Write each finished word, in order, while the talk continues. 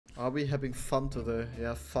Are we having fun today?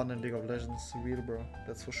 Yeah, fun in League of Legends. Real, bro.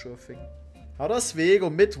 That's for sure thing. How does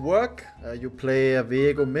Viego mid work? You play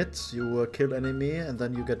Viego mid, you kill enemy, and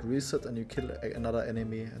then you get reset, and you kill another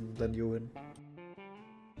enemy, and then you win.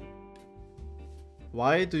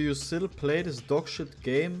 Why do you still play this dogshit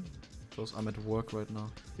game? Because I'm at work right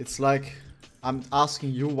now. It's like, I'm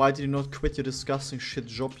asking you, why did you not quit your disgusting shit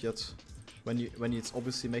job yet? When it's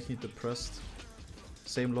obviously making you depressed.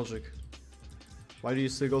 Same logic. Why do you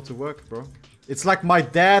still go to work, bro? It's like my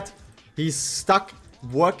dad, he's stuck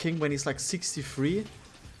working when he's like 63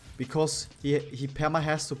 because he perma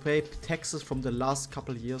has to pay taxes from the last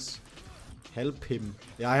couple years. Help him.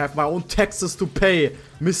 Yeah, I have my own taxes to pay,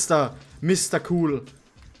 Mr. Cool.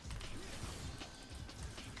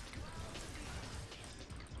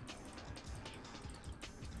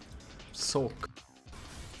 So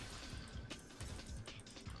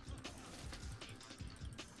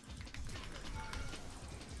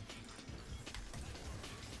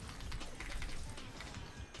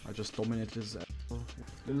I just dominated his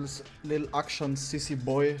little Akshan sissy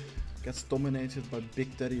boy gets dominated by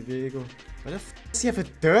Big Daddy Viego. Why the f does he have a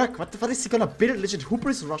Dirk? What is he gonna build? Legit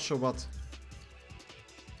hubris rush or what?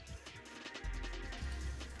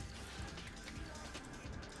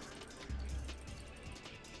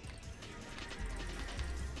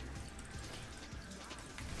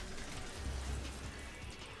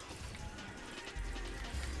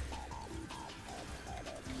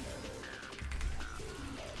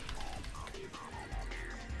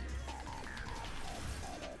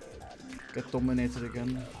 Get dominated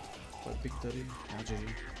again by Big Daddy. Ah, GG.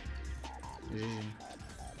 GG.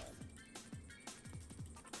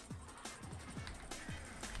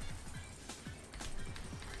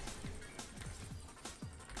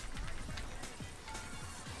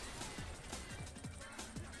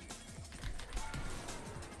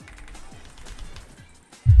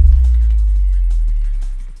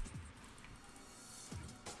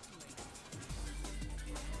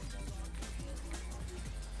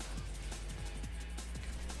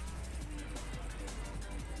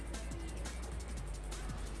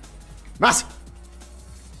 Was?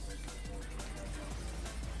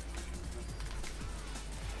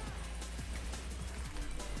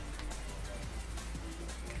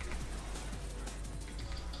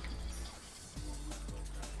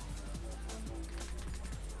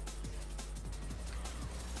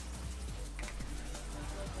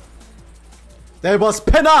 There was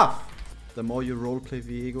Penna! The more you roleplay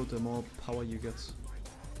Viego, the more power you get.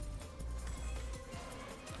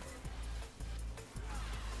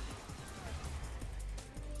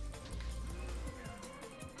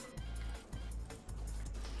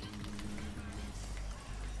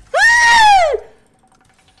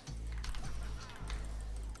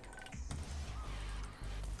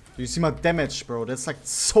 Do you see my damage, bro? That's like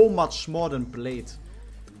so much more than Blade.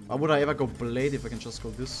 Why would I ever go Blade if I can just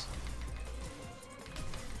go this?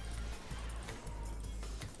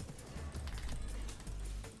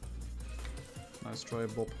 Nice try,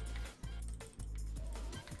 Bob.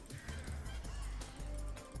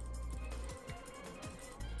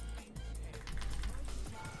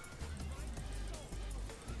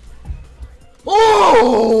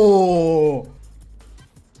 Oh!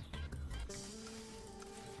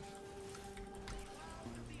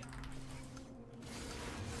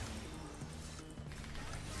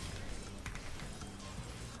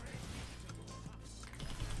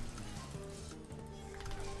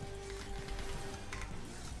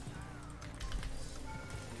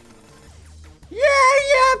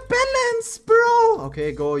 Balance, bro!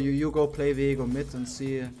 Okay, go, you go play Viego mid and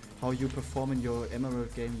see how you perform in your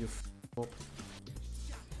Emerald game, you f***.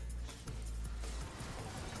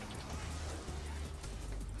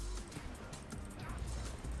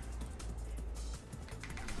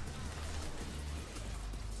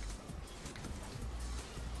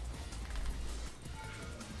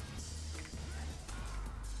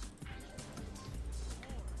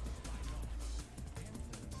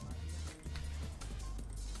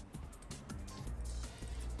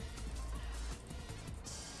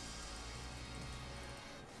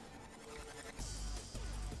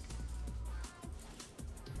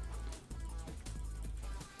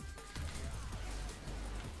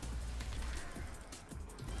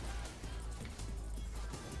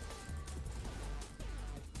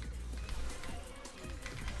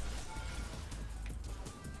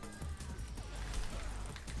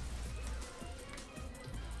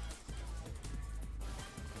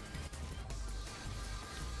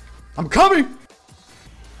 I'm coming!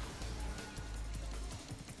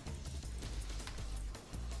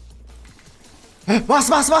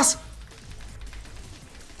 Was?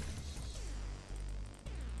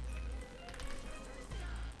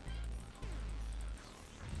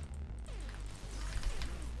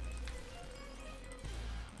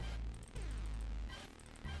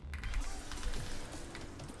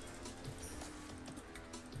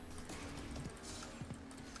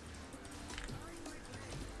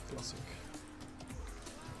 Classic.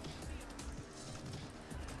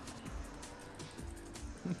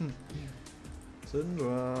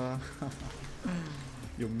 Syndra.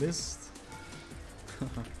 You missed.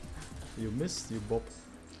 You missed, you Bob.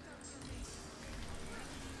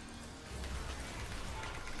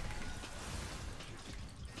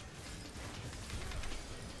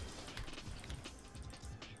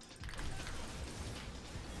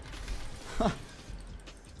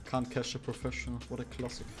 Can't catch a professional. What a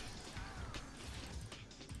classic.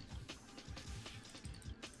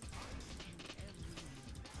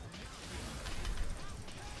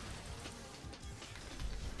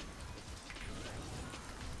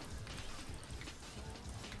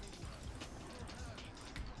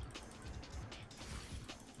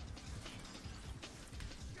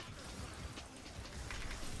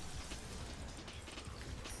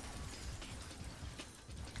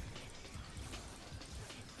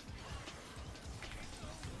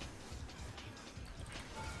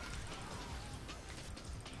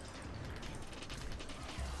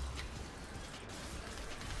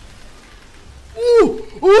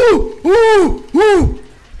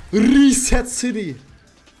 Reset City.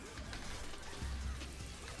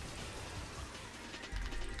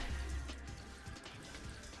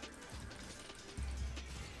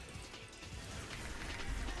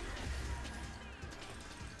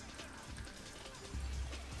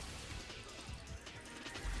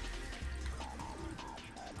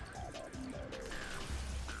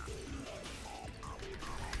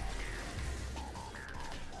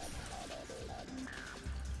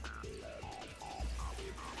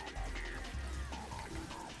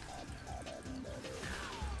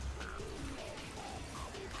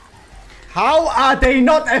 How are they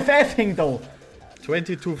not FFing though?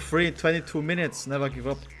 22-3, 22 minutes, never give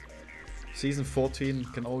up. Season 14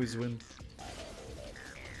 can always win.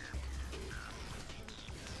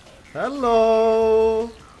 Hello!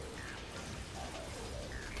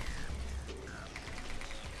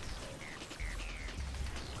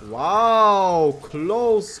 Wow,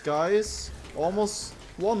 close guys. Almost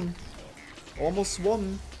won. Almost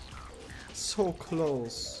won. So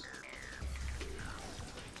close.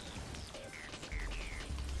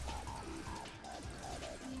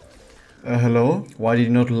 Hello? Why did you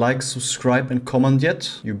not like, subscribe and comment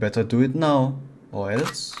yet? You better do it now. Or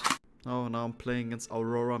else. Oh, now I'm playing against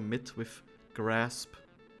Aurora mid with Grasp.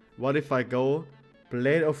 What if I go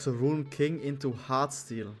Blade of the Rune King into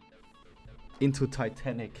Heartsteel? Into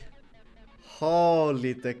Titanic.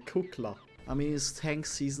 Holy the Kukla. I mean, it's tank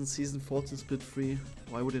season, season 14 split 3.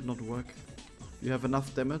 Why would it not work? You have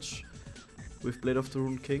enough damage with Blade of the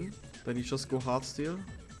Rune King. Then you just go Heartsteel.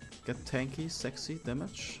 Get tanky, sexy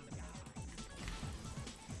damage.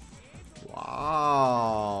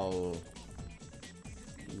 Wow.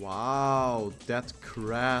 Wow, that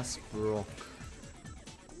Grasp rock.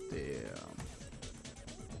 Damn.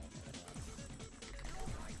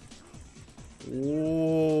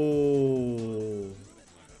 Oh.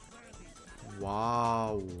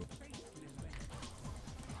 Wow.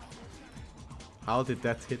 How did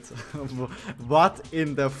that hit? What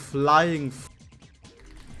in the flying f—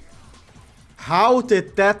 How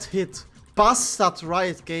did that hit? Bastard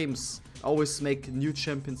Riot Games always make new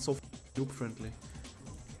champions so noob friendly.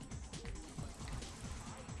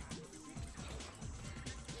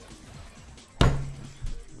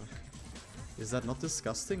 Is that not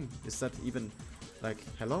disgusting? Is that even like,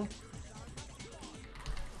 hello?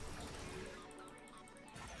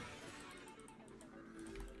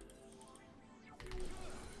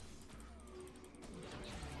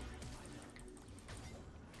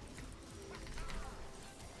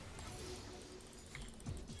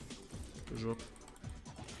 Good job.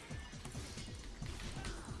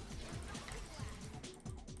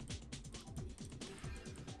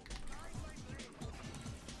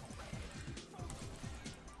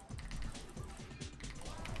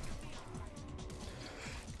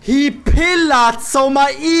 He pillared, so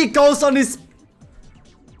my E goes on his—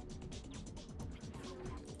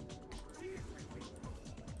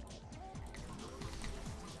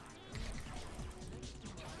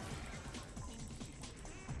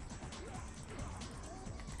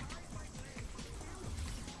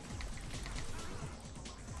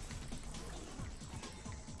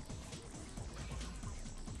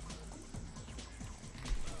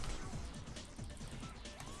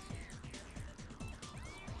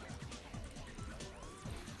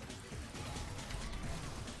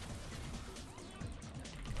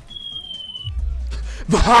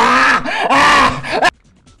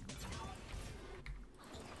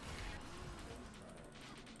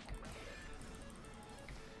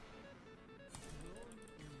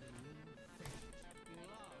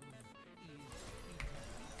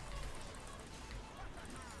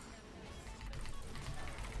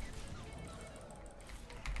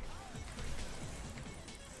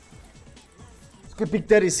 Okay, Big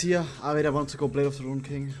Daddy's here. I mean, I want to go Blade of the Rune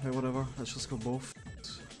King or whatever. Let's just go both.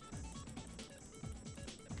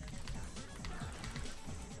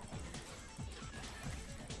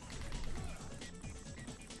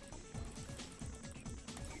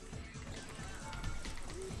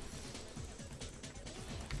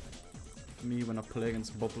 Me when I play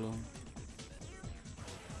against Bubbler.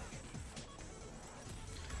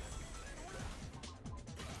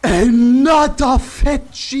 Another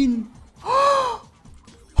fetching!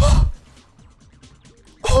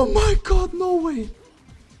 Oh my god, no way!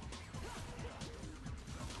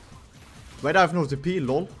 Wait, I have no TP,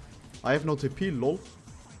 lol. I have no TP, lol.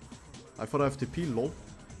 I thought I have TP, lol.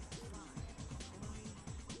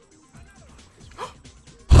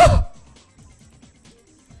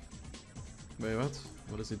 Wait, what?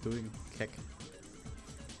 What is he doing? Keck.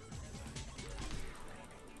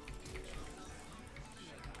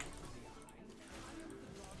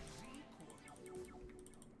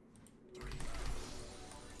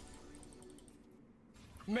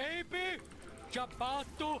 Maybe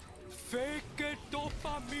Jabato fake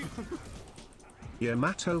dopamine.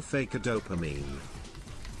 Yamato fake dopamine.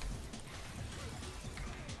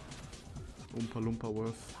 Oompa Loompa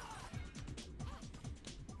worth.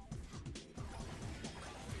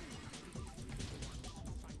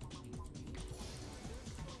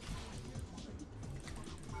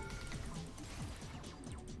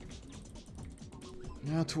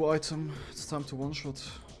 Yeah, 2 item. It's time to one shot.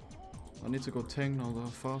 I need to go tank now though,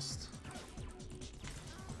 fast.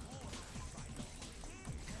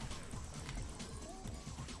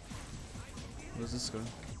 Where's this guy?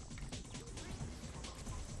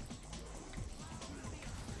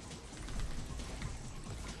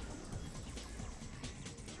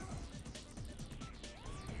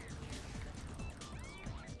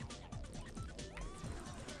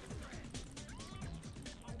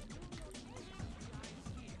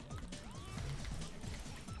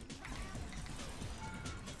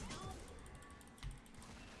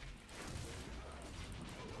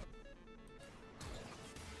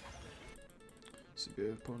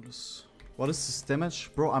 Pointless. What is this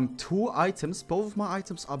damage? Bro, I'm 2 items. Both of my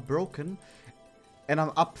items are broken. And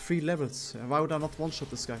I'm up 3 levels. Why would I not one-shot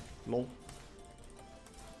this guy? Lol.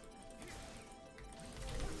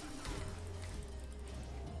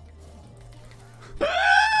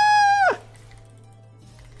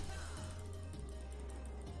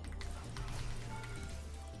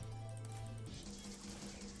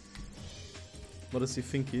 What does he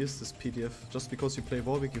think he is, this PDF? Just because you play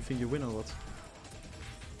Warwick, you think you win or what?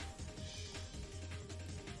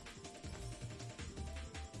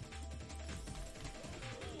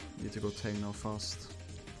 Need to go tank now fast.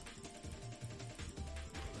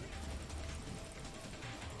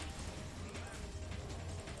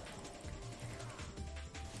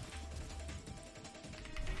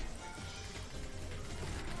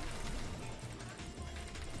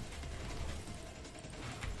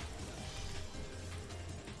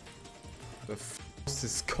 The f is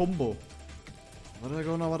this combo? What I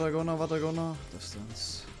gonna?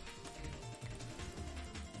 Distance.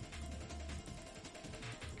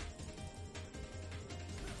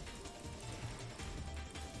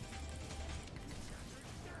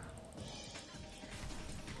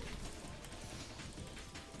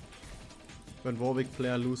 When Warwick play,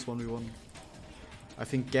 I lose 1v1. I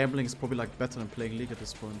think gambling is probably like better than playing League at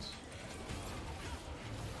this point.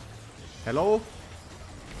 Hello?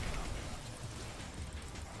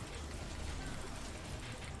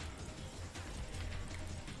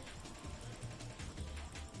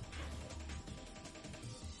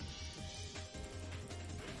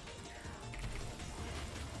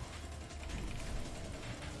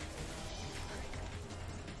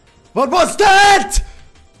 What was that?!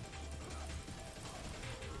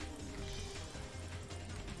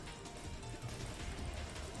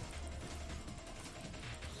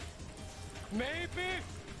 Maybe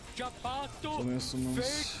Jabato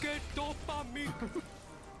fake dopamine.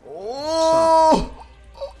 Oh!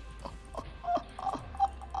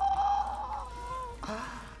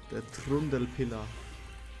 Der Trundelpiller.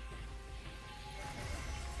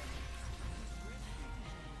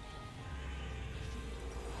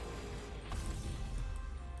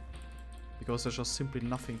 Because there's just simply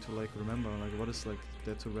nothing to like remember. Like what is like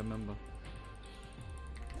there to remember?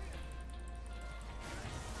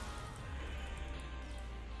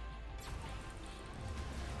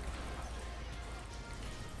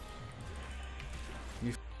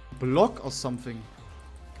 You block or something?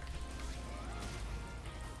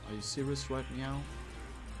 Are you serious right now?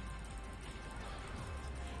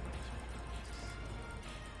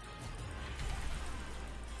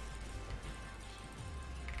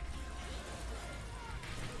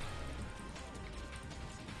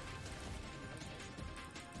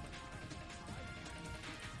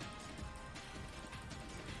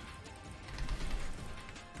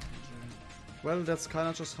 Well, that's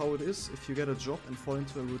kinda just how it is. If you get a job and fall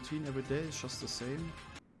into a routine every day, it's just the same.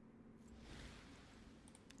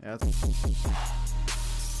 Yeah.